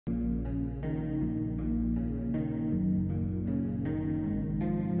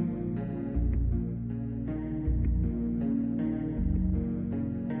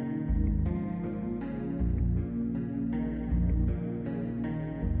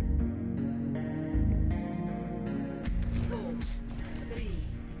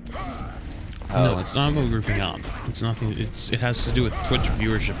No, it's not about grouping up. It's nothing. It has to do with Twitch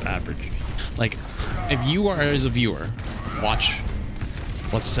viewership average. Like, if you are as a viewer, watch.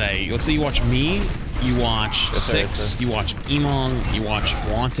 Let's say you watch me. You watch Six. You watch Emong. You watch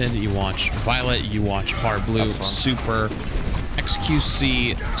Wanted. You watch Violet. You watch Hard Blue. Super.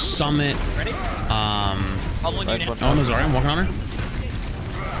 XQC. Summit. Ready? Oh, no, sorry. I'm walking on her.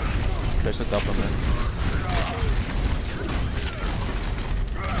 There's a double man.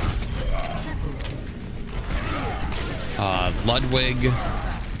 Ludwig.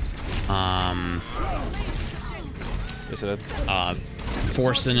 Yes, it is.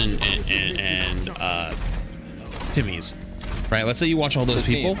 Forsen and Timmy's. Right, let's say you watch all those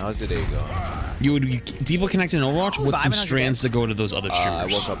people. How's your day going? You would people connect in Overwatch with some strands to go to those other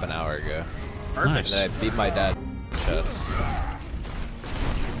streamers. I woke up an hour ago. Nice. And then I beat my dad chess.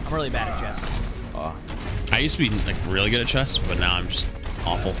 I'm really bad at chess. Oh. I used to be like really good at chess, but now I'm just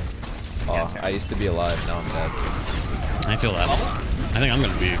awful. Oh, Yeah, okay. I used to be alive, now I'm dead. I feel that. I think I'm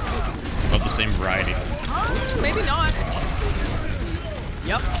gonna be of the same variety. Maybe not.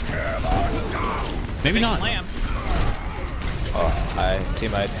 Yep. Maybe not. Slam. Oh,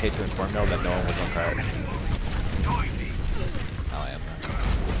 team, I'd hate to inform you that no one was on cart. Now I am.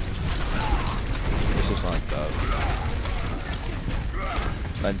 It's just like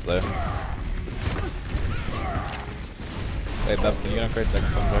Line's low. Wait, Beth, can you get on cart second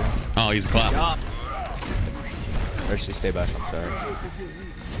from there? Oh, he's a clap. Yup. Or should she stay back? I'm sorry.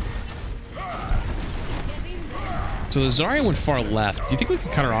 So the Zarya went far left. Do you think we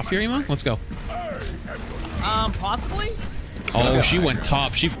could cut her off here, Ema? Let's go. Possibly? Oh, she went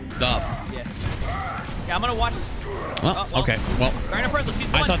top. She f***ed up. Yeah. Yeah, I'm gonna watch. Well, okay. Well, Rhino Purple,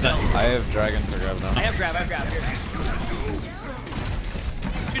 she's I thought that. I have dragon for grab now. I have grab. Here.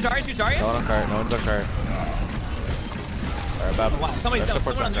 Shoot Zarya. No one on cart. No one's on cart. Alright, Bab. Wow, someone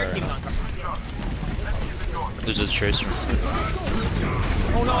on their team's on cart. There's a tracer.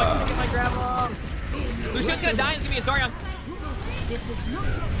 Oh no, I didn't get my grab. Lucian's gonna die and give me a Zarya.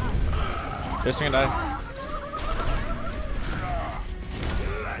 Tracer gonna die.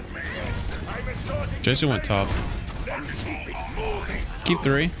 Jason went top. Keep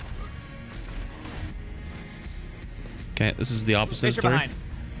 3. Okay, this is the opposite of 3. Behind.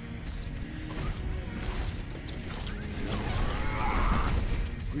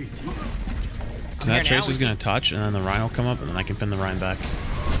 So that Tracer's gonna touch, and then the Rhino will come up, and then I can pin the Rhino back.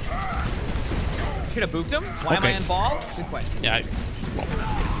 Should have booped him. Why am I in ball? Good question. Yeah.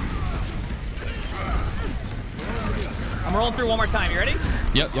 I'm rolling through one more time. You ready?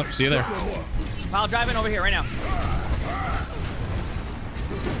 Yep. See you there. Pile driving over here right now.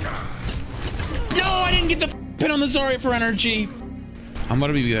 No, I didn't get the pin on the Zarya for energy. I'm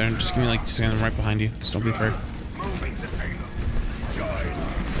gonna be there. Just give me like standing right behind you. Just don't be afraid.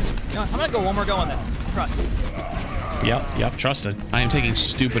 You know, I'm gonna go one more go on this. Trust. Yep. Trusted. I am taking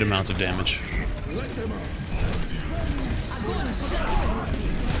stupid amounts of damage.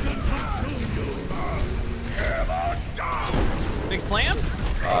 Big slam.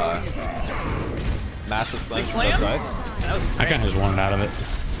 Massive slam Big from slam? both sides. I kind of just wanted out of it.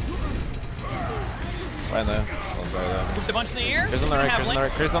 Right there. Booped a bunch in the air. Chris on the right, Chris on the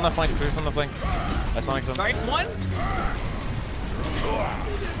right. Chris on the flank, Chris on the flank. That's on them. Sorry, one.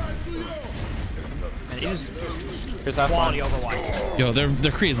 And it is Chris half quality flank. Overwatch. Yo, their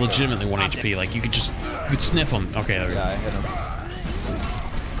Kree is legitimately 1 HP. Like you could sniff them. Okay, there we Yeah, go. I hit him.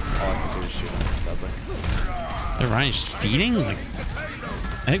 All I can do is shoot him. Sadly. Their Ryan's just feeding. Like,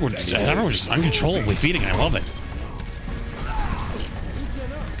 I think we're just uncontrollably feeding. I love it.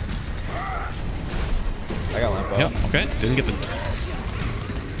 I got lamp up. Yep. Okay. Didn't get the.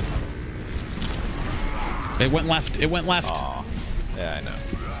 It went left. It went left. Aw. Yeah, I know.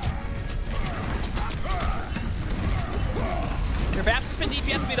 Your Babs has been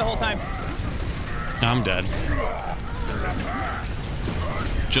DPS me the whole time. I'm dead.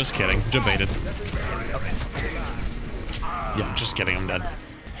 Just kidding. Debated. Yeah, just kidding. I'm dead.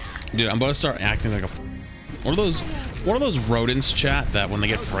 Dude, I'm about to start acting like a. What are those rodents, chat, that when they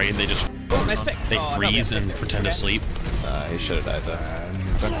get afraid they just Nice pick. they freeze and pretend to sleep? He should have died though.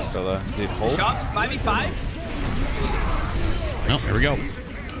 Dunker's still there. Dude, hold. Shot. 5v5. Oh, here we go.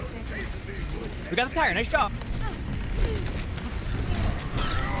 We got the tire. Nice job.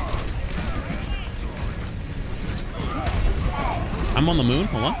 I'm on the moon.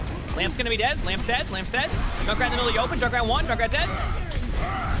 Hold on. Lamp's gonna be dead. Lamp's dead. Lamp's dead. Junkrat in the middle of the open. Junkrat 1. Junkrat dead.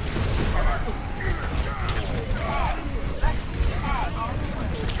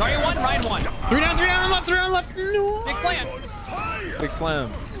 Zarya 1. Ryan 1. 3 down, left, 3 down, left. No. Big slam. Big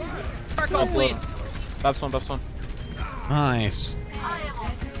slam. Charcoal, please. Babs one, Babs one. Nice.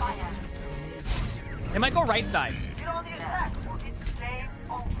 They might go right side.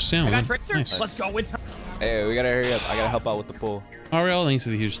 Sound. I got Trickster. Nice. Let's go with. Hey, we gotta hurry up. I gotta help out with the pull. Ariel, thanks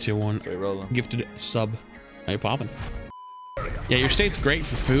for the huge tier 1 So we rolling. gifted sub. How you popping? Yeah, your state's great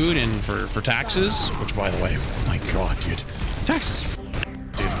for food and for taxes, which by the way, oh my god, dude. Taxes,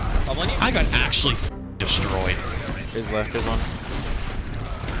 dude. I got actually destroyed. Here's left, here's one.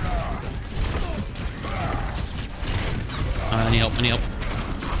 I need help, I need help.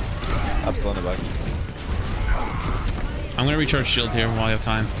 I'm still in the back. I'm gonna recharge shield here while I have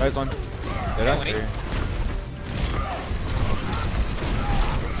time. There's one. They're not wait. here.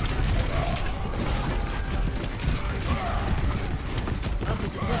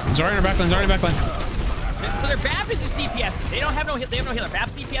 Zarya in our backline, Zarya in our backline. So their BAP is just DPS. They don't have no hit. They have no healer.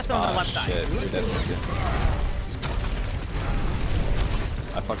 BAP's DPS on the left side. Shit. We definitely missed it.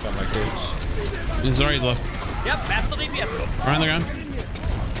 I fucked up my cage. Zarya's low. Yep, BAP's still DPS. Right on the ground.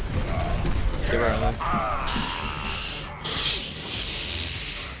 Give her another.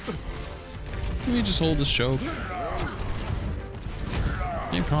 Let me just hold this choke.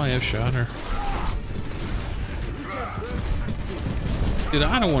 They probably have shot her. Dude,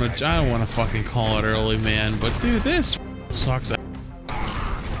 I don't want to fucking call it early, man. But dude, this sucks. Wait,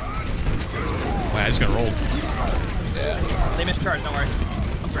 I just got rolled. Yeah. They mischarged. Don't worry.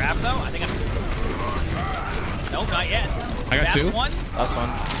 I'm grabbed though. I think I'm. Nope, not yet. I got two. One. Last one.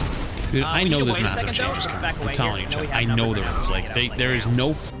 Dude, I we know need to there's wait a massive second, though. changes Back coming. I'm away telling you, here. No, we Jeff. have I know numbers there now. is. Like, there is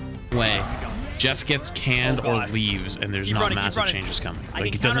no way Jeff gets canned Oh, or God. leaves, and there's Keep not running, keep massive running. changes coming. I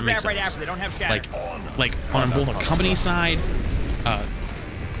Like, can it doesn't make counter BAP right sense. after. They don't have shatter. Like on both the company side.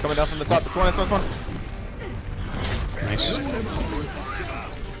 Coming down from the top. It's one, it's one. Nice.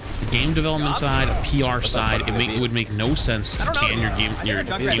 Game development side, a PR side, it would make no sense to can your game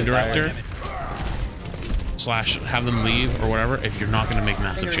director slash have them leave or whatever if you're not going to make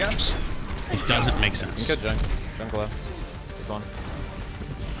massive changes. It doesn't make sense. Good junk. Junk left. There's one.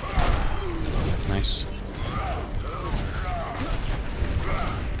 Nice.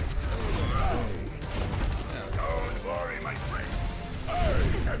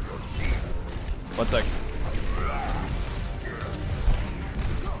 One sec.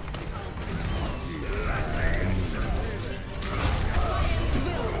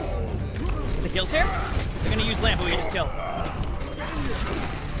 The kill here? They're gonna use lamp, but we just kill.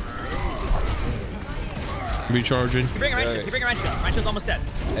 Recharging. You bring a wrench. You bring a wrench. Wrench is almost dead.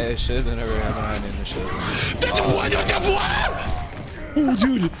 Hey, shit, they never have an eye in the shit. Oh,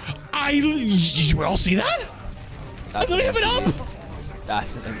 dude. Did you all see that? I don't have it up.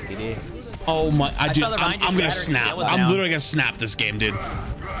 That's an MCD. Oh my, I'm saw the Ryan gonna just snap. battered. I'm literally gonna snap this game, dude.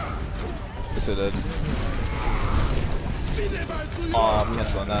 Yes, it did. Oh, I'm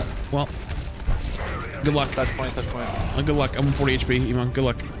canceling that. Well, good luck. Touch point, touch point. Good luck. I'm 40 HP, Iman. Good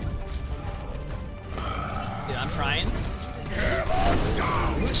luck. Dude, I'm trying.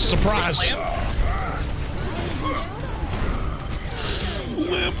 Surprise.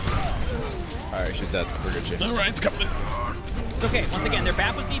 Alright, she's dead. We're good, shit. All right, it's coming. It's okay. Once again, their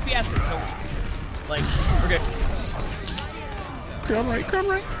BAP was DPS, so like we're good. Come right, come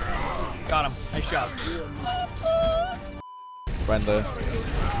right. Got him. Nice job. Brenda.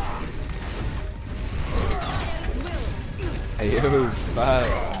 Hey, yo, bye.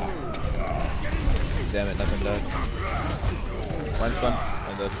 Damn it, nothing dead. One son,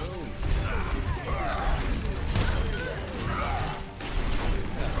 one dead.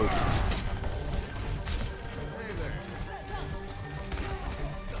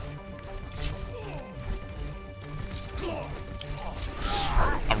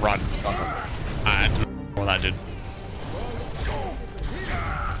 I'm running. I don't know what I did.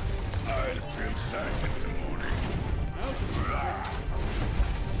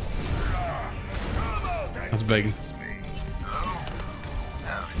 That's big.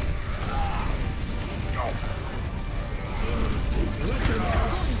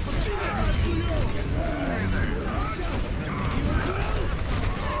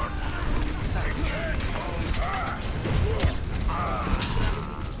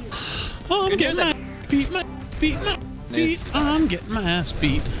 I'm getting my beat. I'm getting my ass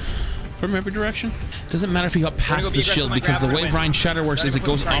beat from every direction. Doesn't matter if he got past the shield because the way Ryan Shatter works is it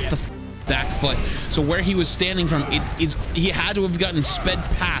goes off the back foot. So where he was standing from, he had to have gotten sped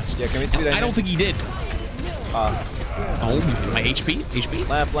past. Yeah, can we speed that? I don't think he did. Oh, my HP? HP?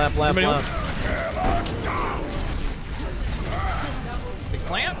 Lamp. Big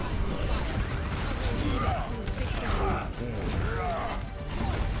slam.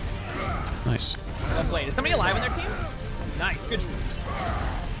 Nice. Well played. Is somebody alive in their team? Nice. Good.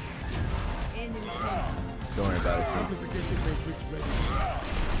 Don't worry about it,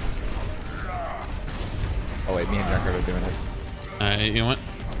 Oh wait, me and Reinhardt are doing it. You know what?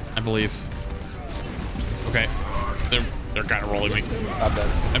 I believe. Okay. They're kind of rolling me. Not bad.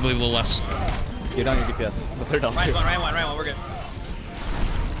 I believe a little less. Get on your DPS. But they're down too. Ryan one, we're good.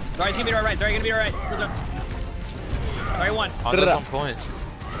 Sorry, he's gonna be right. Sorry, gonna be right. Sorry, one. Honda's on point.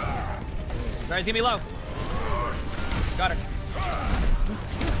 Sorry, he's gonna be low. Got her.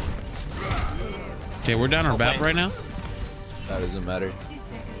 Okay, we're down our BAP right now. That doesn't matter.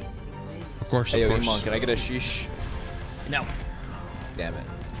 Of course, Hey, of yo, course. Emon, can I get a sheesh? No. Damn it.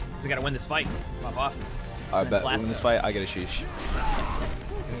 We gotta win this fight. Pop off. I bet we win this fight, I get a sheesh.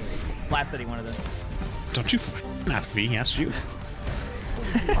 Flat said he wanted this. Don't you f***ing ask me, he asked you.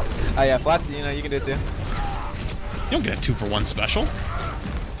 Oh yeah, Flats, you know, you can do it too. You don't get a 2-for-1 special.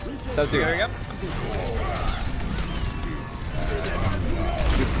 So Here we go.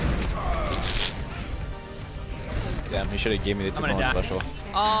 Damn, he should have gave me the 2-for-1 special.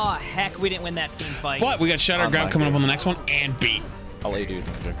 Oh, heck, we didn't win that team fight. But we got Shatter Grab coming up on the next one and beat. I'll let you do it.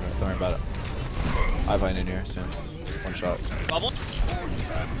 Don't worry about it. I have Vine in here soon. One shot. Bubble.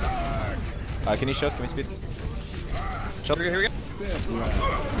 Can you shot? Can we speed? Shot. Here we go.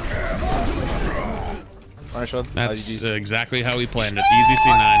 Run a shot. That's exactly how we planned it. Easy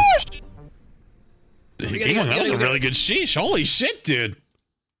C9. That was a really good sheesh. Holy shit, dude.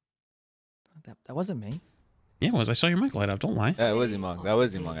 That wasn't me. Yeah, it was. I saw your mic light up. Don't lie. Yeah, it was Emon. That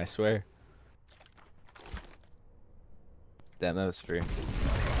was Emon, I swear. Damn, that was free.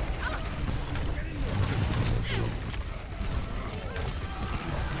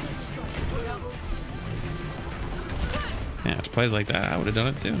 Yeah, it's plays like that. I would have done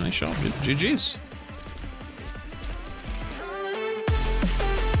it too. Nice shot, dude. GG's.